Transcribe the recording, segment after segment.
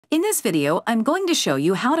In this video, I'm going to show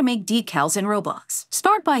you how to make decals in Roblox.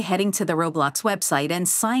 Start by heading to the Roblox website and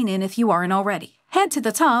sign in if you aren't already. Head to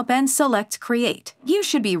the top and select Create. You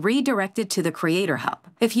should be redirected to the Creator Hub.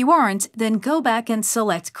 If you aren't, then go back and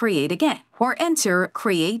select Create again, or enter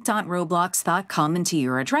create.roblox.com into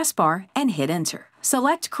your address bar and hit Enter.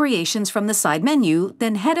 Select Creations from the side menu,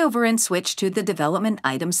 then head over and switch to the Development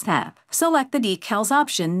Items tab. Select the Decals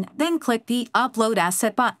option, then click the Upload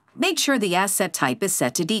Asset button. Make sure the asset type is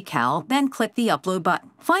set to decal, then click the Upload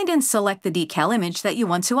button. Find and select the decal image that you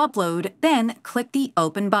want to upload, then click the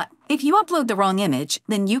Open button. If you upload the wrong image,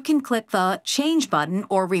 then you can click the Change button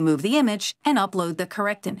or remove the image and upload the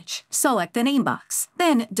correct image. Select the name box.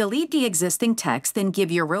 Then delete the existing text and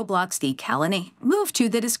give your Roblox decal a name. Move to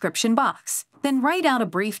the description box. Then write out a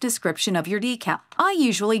brief description of your decal. I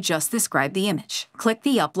usually just describe the image. Click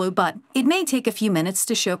the Upload button. It may take a few minutes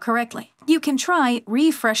to show correctly. You can try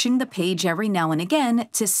refreshing the page every now and again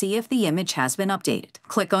to see if the image has been updated.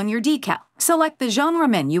 Click on your decal. Select the genre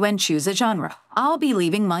menu and choose a genre. I'll be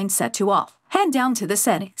leaving mine set to all. Head down to the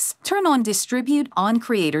settings. Turn on Distribute on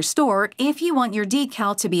Creator Store if you want your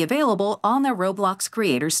decal to be available on the Roblox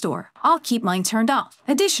Creator Store. I'll keep mine turned off.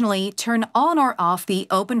 Additionally, turn on or off the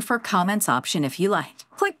Open for Comments option if you like.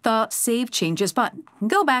 Click the Save Changes button.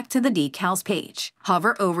 Go back to the decals page.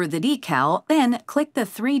 Hover over the decal, then click the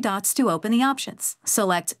three dots to open the options.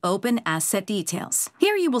 Select Open Asset Details.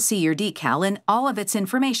 Here you will see your decal and all of its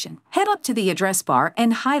information. Head up to the address bar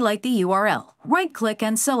and highlight the URL. Right-click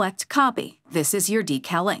and select Copy. This is your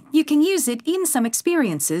decal link. You can use it in some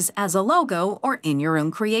experiences as a logo or in your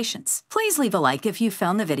own creations. Please leave a like if you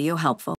found the video helpful.